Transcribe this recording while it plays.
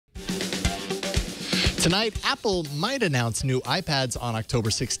Tonight, Apple might announce new iPads on October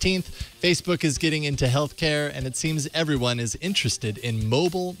 16th. Facebook is getting into healthcare, and it seems everyone is interested in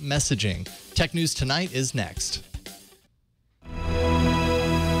mobile messaging. Tech News Tonight is next.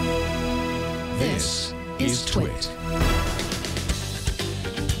 This is Twit.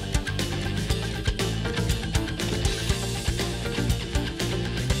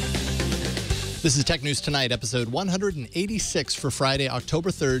 This is Tech News Tonight, episode 186 for Friday,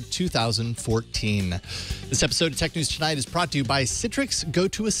 October 3rd, 2014. This episode of Tech News Tonight is brought to you by Citrix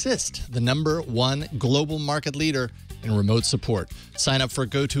GoToAssist, the #1 global market leader in remote support. Sign up for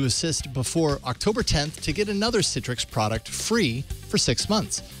GoToAssist before October 10th to get another Citrix product free for 6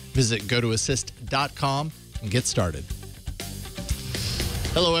 months. Visit gotoassist.com and get started.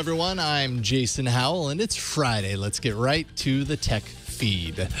 Hello, everyone. I'm Jason Howell, and it's Friday. Let's get right to the tech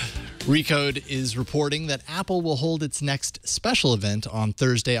feed. Recode is reporting that Apple will hold its next special event on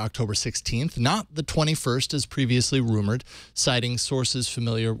Thursday, October 16th, not the 21st as previously rumored, citing sources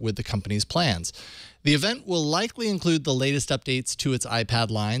familiar with the company's plans. The event will likely include the latest updates to its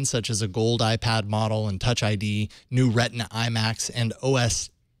iPad line, such as a gold iPad model and Touch ID, new Retina iMacs, and OS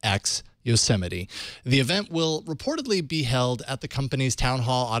X Yosemite. The event will reportedly be held at the company's Town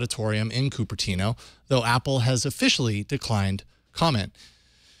Hall Auditorium in Cupertino, though Apple has officially declined comment.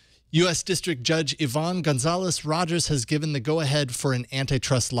 U.S. District Judge Yvonne Gonzalez-Rogers has given the go-ahead for an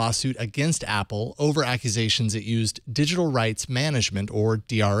antitrust lawsuit against Apple over accusations it used digital rights management, or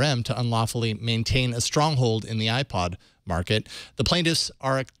DRM, to unlawfully maintain a stronghold in the iPod market. The plaintiffs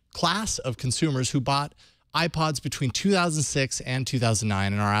are a class of consumers who bought iPods between 2006 and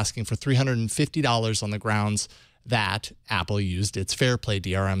 2009 and are asking for $350 on the grounds that Apple used its Fair Play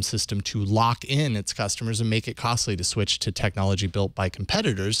DRM system to lock in its customers and make it costly to switch to technology built by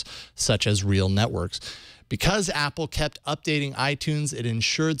competitors such as Real Networks. Because Apple kept updating iTunes, it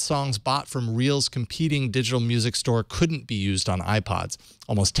ensured songs bought from Real's competing digital music store couldn't be used on iPods.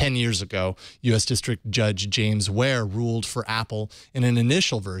 Almost 10 years ago, U.S. District Judge James Ware ruled for Apple in an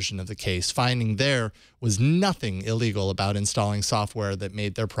initial version of the case, finding there was nothing illegal about installing software that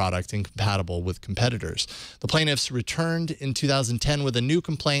made their product incompatible with competitors. The plaintiffs returned in 2010 with a new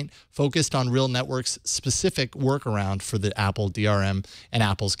complaint focused on Real Networks' specific workaround for the Apple DRM and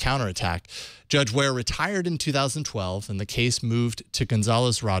Apple's counterattack. Judge Ware retired in 2012, and the case moved to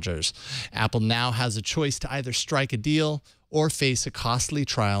Gonzalez-Rogers. Apple now has a choice to either strike a deal or face a costly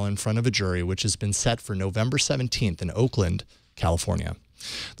trial in front of a jury, which has been set for November 17th in Oakland, California.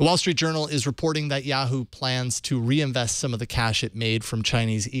 The Wall Street Journal is reporting that Yahoo plans to reinvest some of the cash it made from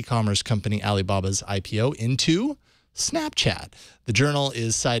Chinese e-commerce company Alibaba's IPO into Snapchat. The Journal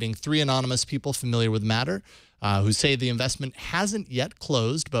is citing 3 anonymous people familiar with the matter who say the investment hasn't yet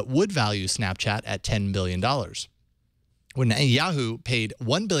closed but would value Snapchat at $10 billion. When Yahoo paid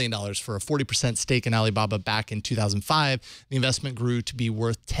 $1 billion for a 40% stake in Alibaba back in 2005, the investment grew to be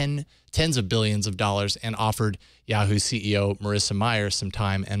worth tens of billions of dollars and offered Yahoo CEO Marissa Mayer some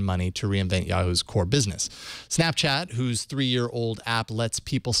time and money to reinvent Yahoo's core business. Snapchat, whose 3-year-old app lets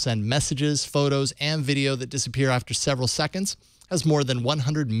people send messages, photos, and video that disappear after several seconds, has more than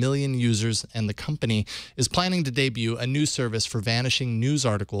 100 million users, and the company is planning to debut a new service for vanishing news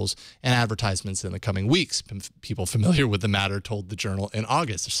articles and advertisements in the coming weeks. People familiar with the matter told the Journal in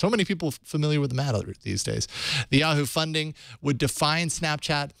August. There's so many people familiar with the matter these days. The Yahoo funding would define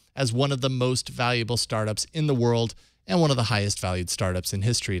Snapchat as one of the most valuable startups in the world and one of the highest valued startups in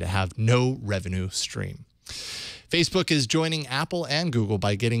history to have no revenue stream. Facebook is joining Apple and Google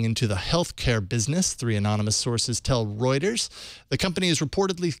by getting into the healthcare business, 3 anonymous sources tell Reuters. The company is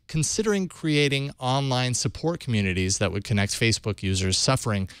reportedly considering creating online support communities that would connect Facebook users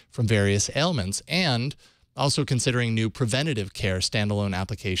suffering from various ailments, and also considering new preventative care standalone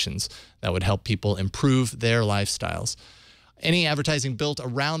applications that would help people improve their lifestyles. Any advertising built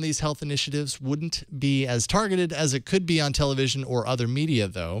around these health initiatives wouldn't be as targeted as it could be on television or other media,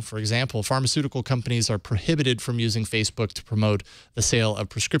 though. For example, pharmaceutical companies are prohibited from using Facebook to promote the sale of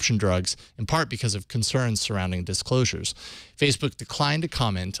prescription drugs, in part because of concerns surrounding disclosures. Facebook declined to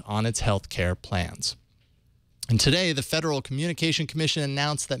comment on its healthcare plans. And today, the Federal Communication Commission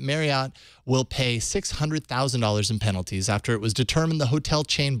announced that Marriott will pay $600,000 in penalties after it was determined the hotel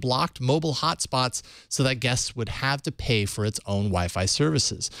chain blocked mobile hotspots so that guests would have to pay for its own Wi-Fi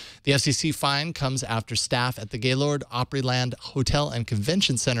services. The FCC fine comes after staff at the Gaylord Opryland Hotel and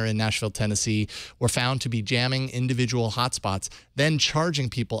Convention Center in Nashville, Tennessee, were found to be jamming individual hotspots, then charging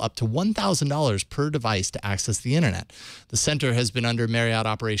people up to $1,000 per device to access the internet. The center has been under Marriott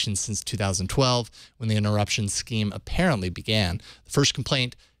operations since 2012, when the interruption scheme apparently began. The first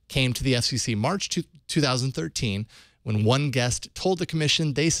complaint came to the FCC March 2013 when one guest told the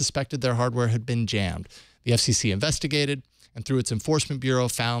commission they suspected their hardware had been jammed. The FCC investigated and through its enforcement bureau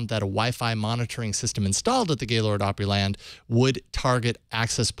found that a Wi-Fi monitoring system installed at the Gaylord Opryland would target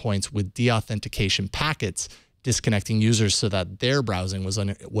access points with deauthentication packets, disconnecting users so that their browsing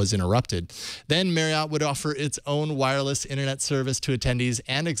was interrupted. Then Marriott would offer its own wireless internet service to attendees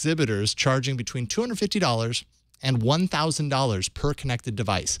and exhibitors, charging between $250 and $1,000 per connected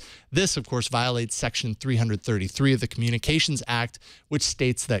device. This, of course, violates Section 333 of the Communications Act, which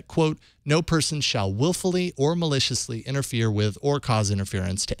states that, quote, no person shall willfully or maliciously interfere with or cause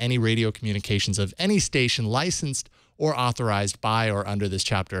interference to any radio communications of any station licensed or authorized by or under this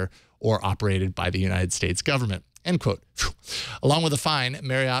chapter or operated by the United States government, end quote. Along with a fine,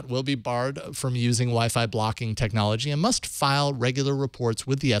 Marriott will be barred from using Wi-Fi blocking technology and must file regular reports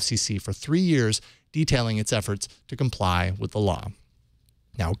with the FCC for 3 years detailing its efforts to comply with the law.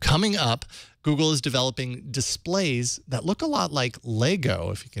 Now, coming up, Google is developing displays that look a lot like Lego,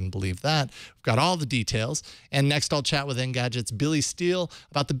 if you can believe that. We've got all the details. And next, I'll chat with Engadget's Billy Steele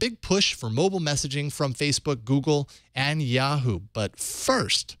about the big push for mobile messaging from Facebook, Google, and Yahoo. But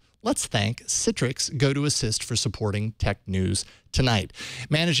first, let's thank Citrix GoToAssist for supporting Tech News Tonight.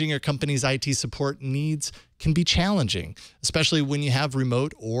 Managing your company's IT support needs can be challenging, especially when you have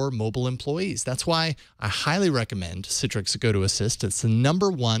remote or mobile employees. That's why I highly recommend Citrix GoToAssist. It's the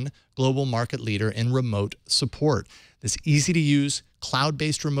 #1 global market leader in remote support. This easy-to-use,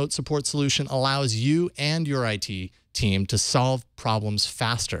 cloud-based remote support solution allows you and your IT team to solve problems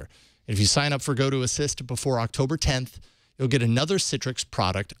faster. If you sign up for GoToAssist before October 10th, you'll get another Citrix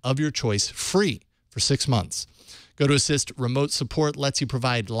product of your choice free for 6 months. GoToAssist Remote Support lets you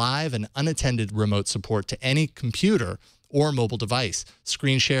provide live and unattended remote support to any computer or mobile device,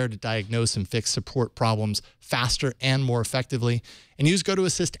 screen share to diagnose and fix support problems faster and more effectively, and use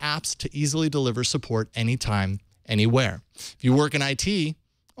GoToAssist apps to easily deliver support anytime, anywhere. If you work in IT,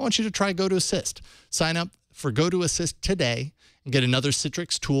 I want you to try GoToAssist. Sign up for GoToAssist today and get another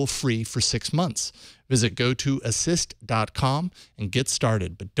Citrix tool free for 6 months. Visit gotoassist.com and get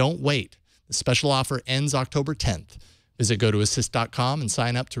started, but don't wait. The special offer ends October 10th. Visit gotoassist.com and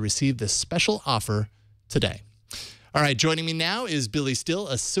sign up to receive this special offer today. All right, joining me now is Billy Steele,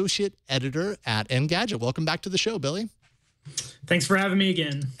 Associate Editor at Engadget. Welcome back to the show, Billy. Thanks for having me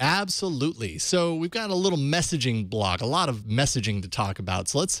again. Absolutely. So we've got a little messaging blog, a lot of messaging to talk about.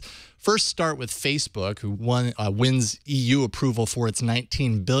 So let's first start with Facebook, who wins EU approval for its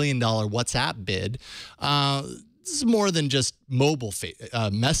 $19 billion WhatsApp bid. This is more than just mobile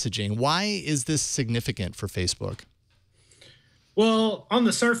messaging. Why is this significant for Facebook? Well, on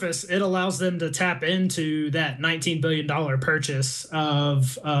the surface, it allows them to tap into that $19 billion purchase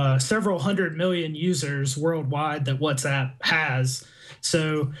of several hundred million users worldwide that WhatsApp has.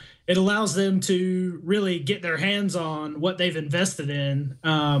 So it allows them to really get their hands on what they've invested in.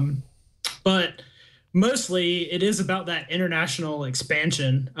 But mostly it is about that international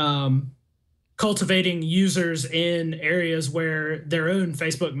expansion, cultivating users in areas where their own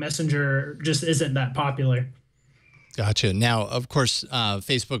Facebook Messenger just isn't that popular. Gotcha. Now, of course,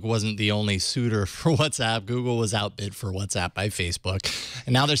 Facebook wasn't the only suitor for WhatsApp. Google was outbid for WhatsApp by Facebook.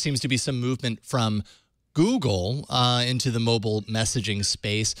 And now there seems to be some movement from Google into the mobile messaging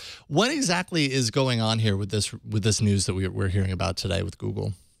space. What exactly is going on here with this news that we're hearing about today with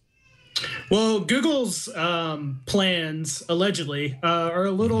Google? Well, Google's plans, allegedly, are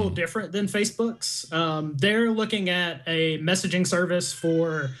a little different than Facebook's. They're looking at a messaging service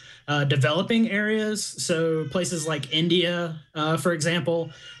for developing areas, so places like India, for example,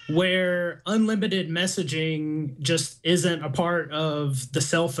 where unlimited messaging just isn't a part of the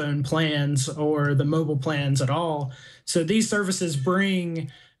cell phone plans or the mobile plans at all. So these services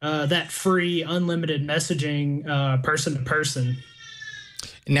bring that free unlimited messaging person to person.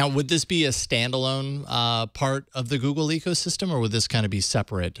 Now, would this be a standalone part of the Google ecosystem, or would this kind of be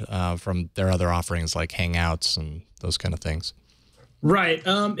separate from their other offerings like Hangouts and those kind of things? Right.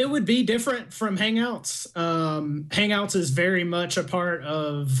 It would be different from Hangouts. Hangouts is very much a part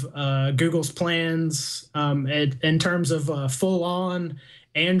of Google's plans in terms of full-on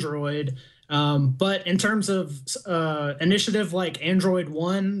Android. But in terms of initiative like Android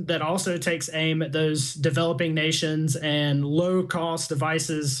One that also takes aim at those developing nations and low-cost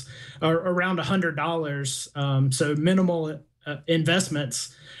devices are around $100, so minimal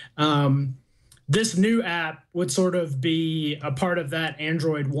investments. this new app would sort of be a part of that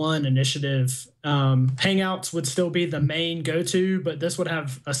Android One initiative. Hangouts would still be the main go-to, but this would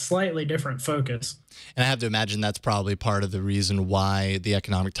have a slightly different focus. And I have to imagine that's probably part of the reason why the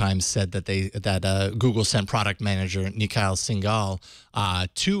Economic Times said that Google sent product manager Nikhil Singhal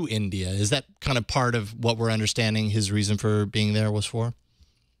to India. Is that kind of part of what we're understanding his reason for being there was for?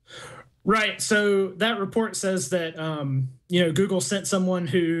 Right. So that report says that, Google sent someone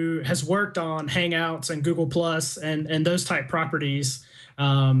who has worked on Hangouts and Google Plus and those type properties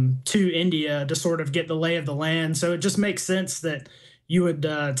to India to sort of get the lay of the land. So it just makes sense that you would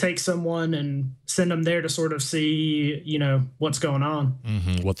take someone and send them there to sort of see, what's going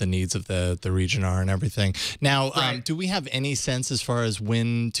on. What the needs of the region are and everything. Now, Right. Do we have any sense as far as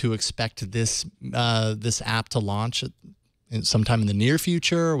when to expect this app to launch? Sometime in the near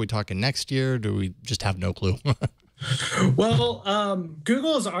future? Are we talking next year? Do we just have no clue? Well,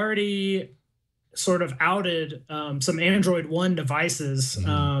 Google has already sort of outed some Android One devices,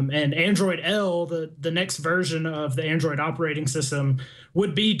 and Android L, the next version of the Android operating system,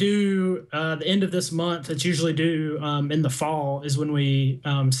 would be due the end of this month. It's usually due in the fall is when we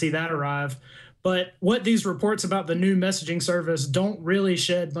see that arrive. But what these reports about the new messaging service don't really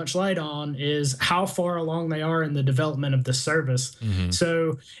shed much light on is how far along they are in the development of the service.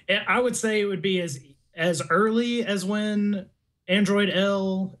 So I would say it would be as early as when Android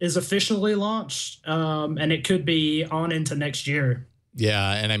L is officially launched, and it could be on into next year.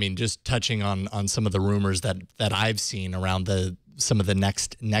 Yeah, and I mean, just touching on some of the rumors that I've seen around some of the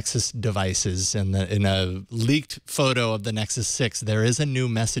next Nexus devices, and in a leaked photo of the Nexus 6, there is a new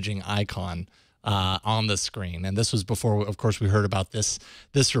messaging icon on the screen, and this was before, of course, we heard about this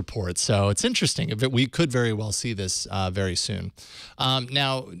report. So it's interesting. We could very well see this very soon.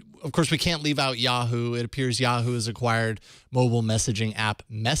 Now, of course, we can't leave out Yahoo. It appears Yahoo has acquired mobile messaging app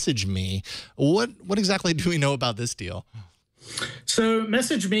MessageMe. What exactly do we know about this deal? So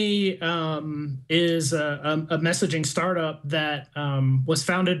MessageMe is a messaging startup that was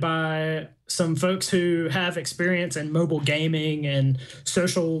founded by some folks who have experience in mobile gaming and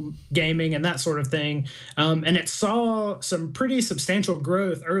social gaming and that sort of thing. And it saw some pretty substantial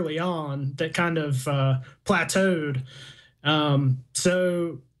growth early on that kind of plateaued.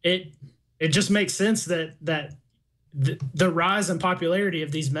 So it just makes sense that the rise in popularity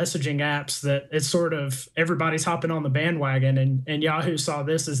of these messaging apps, that it's sort of everybody's hopping on the bandwagon, and Yahoo saw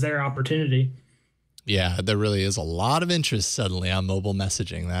this as their opportunity. Yeah, there really is a lot of interest suddenly on mobile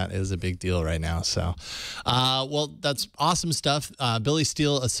messaging. That is a big deal right now. So, well, that's awesome stuff. Billy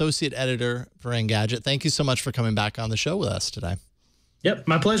Steele, Associate Editor for Engadget. Thank you so much for coming back on the show with us today. Yep,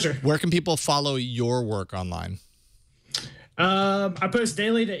 my pleasure. Where can people follow your work online? I post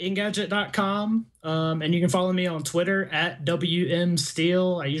daily to Engadget.com, and you can follow me on Twitter at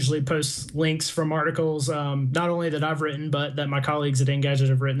WMSteele. I usually post links from articles, not only that I've written, but that my colleagues at Engadget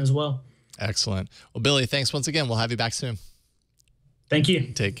have written as well. Excellent. Well, Billy, thanks once again. We'll have you back soon. Thank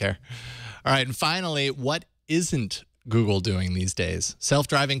you. Take care. All right, and finally, what isn't Google doing these days?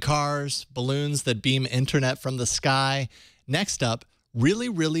 Self-driving cars, balloons that beam internet from the sky. Next up, really,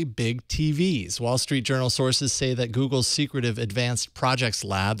 really big TVs. Wall Street Journal sources say that Google's secretive Advanced Projects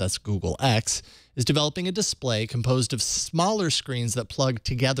Lab, that's Google X, is developing a display composed of smaller screens that plug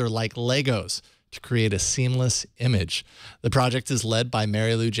together like Legos to create a seamless image. The project is led by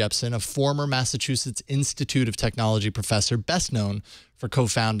Mary Lou Jepson, a former Massachusetts Institute of Technology professor, best known for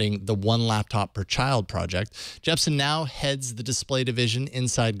co-founding the One Laptop Per Child project. Jepson now heads the display division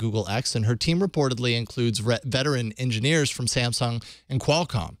inside Google X, and her team reportedly includes veteran engineers from Samsung and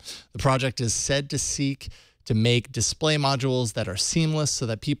Qualcomm. The project is said to seek to make display modules that are seamless so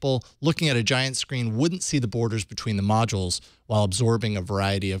that people looking at a giant screen wouldn't see the borders between the modules while absorbing a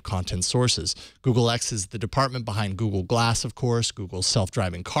variety of content sources. Google X is the department behind Google Glass, of course, Google's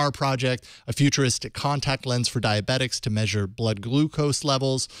self-driving car project, a futuristic contact lens for diabetics to measure blood glucose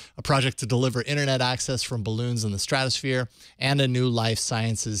levels, a project to deliver internet access from balloons in the stratosphere, and a new life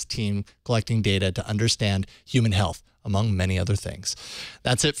sciences team collecting data to understand human health, among many other things.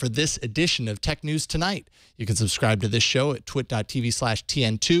 That's it for this edition of Tech News Tonight. You can subscribe to this show at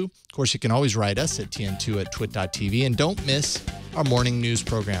twit.tv/TN2. Of course, you can always write us at tn2@twit.tv. And don't miss our morning news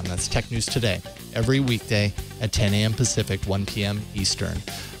program. That's Tech News Today, every weekday at 10 a.m. Pacific, 1 p.m. Eastern.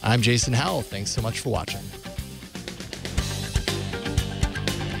 I'm Jason Howell. Thanks so much for watching.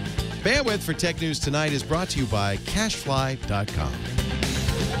 Bandwidth for Tech News Tonight is brought to you by CashFly.com.